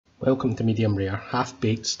Welcome to MediumRare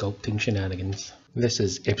half-baked sculpting shenanigans. This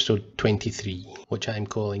is episode 23, which I'm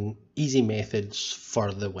calling Easy Methods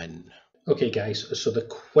for the Win. Okay guys, so the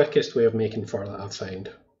quickest way of making fur that I've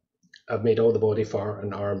found. I've made all the body fur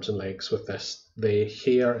and arms and legs with this. The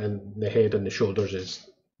hair and the head and the shoulders is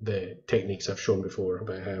the techniques I've shown before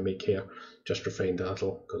about how I make hair, just refined a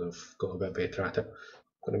little because I've got a bit better at it.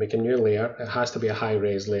 I'm going to make a new layer. It has to be a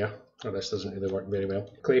high-res layer or this doesn't really work very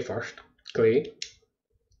well. Clay first, clay.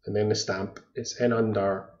 And then the stamp, it's in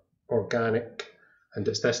under organic, and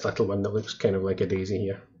it's this little one that looks kind of like a daisy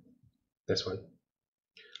here, this one.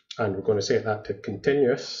 And we're going to set that to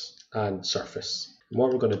continuous and surface. And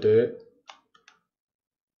what we're going to do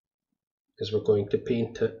is we're going to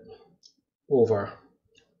paint it over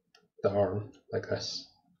the arm like this.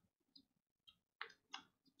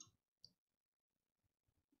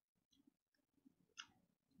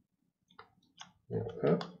 Like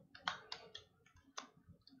that.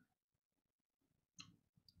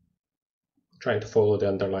 Trying to follow the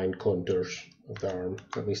underlying contours of the arm,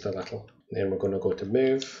 at least a little. And then we're going to go to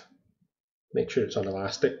move, make sure it's on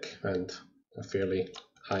elastic and a fairly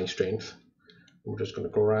high strength. We're just going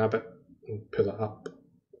to grab it and pull it up.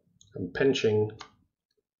 I'm pinching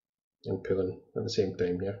and pulling at the same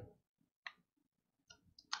time here.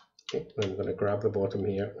 Okay, I'm going to grab the bottom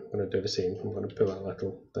here, I'm going to do the same, I'm going to pull it a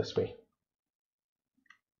little this way.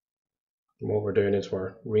 And what we're doing is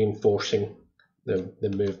we're reinforcing the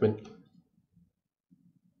movement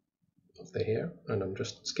of the hair, and I'm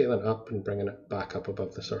just scaling up and bringing it back up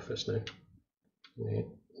above the surface now. And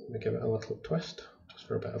we give it a little twist just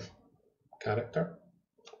for a bit of character.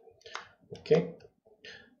 Okay,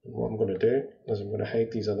 and what I'm going to do is I'm going to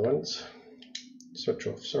hide these other ones, switch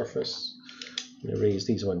off surface, and erase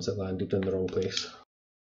these ones that landed in the wrong place.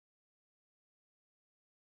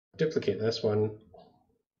 Duplicate this one,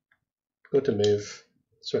 go to move,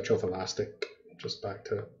 switch off elastic, just back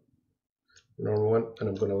to normal one, and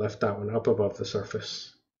I'm going to lift that one up above the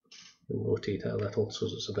surface and rotate it a little so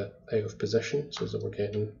it's a bit out of position, so that we're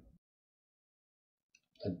getting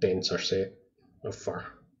a denser set of fur.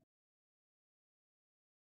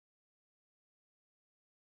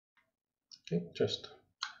 Okay, just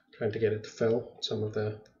trying to get it to fill some of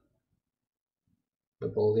the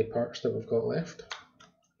baldy parts that we've got left.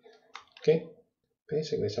 Okay,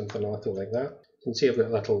 basically something a little like that. You can see I've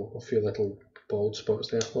got a few little bald spots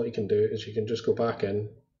there. What you can do is you can just go back in,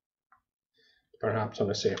 perhaps on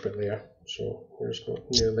a separate layer. So we'll just go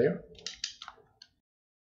new layer.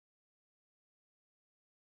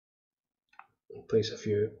 And place a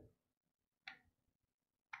few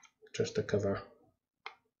just to cover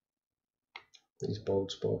these bald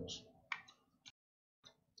spots.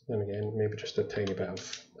 And again, maybe just a tiny bit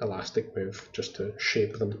of elastic move just to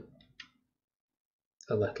shape them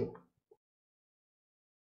a little.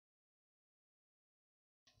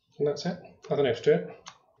 And that's it, nothing else to it.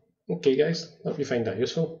 Okay guys, hope you find that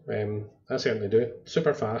useful. I certainly do.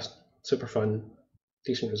 Super fast, super fun,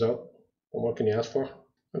 decent result. What more can you ask for?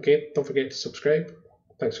 Okay, don't forget to subscribe.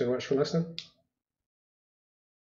 Thanks very much for listening.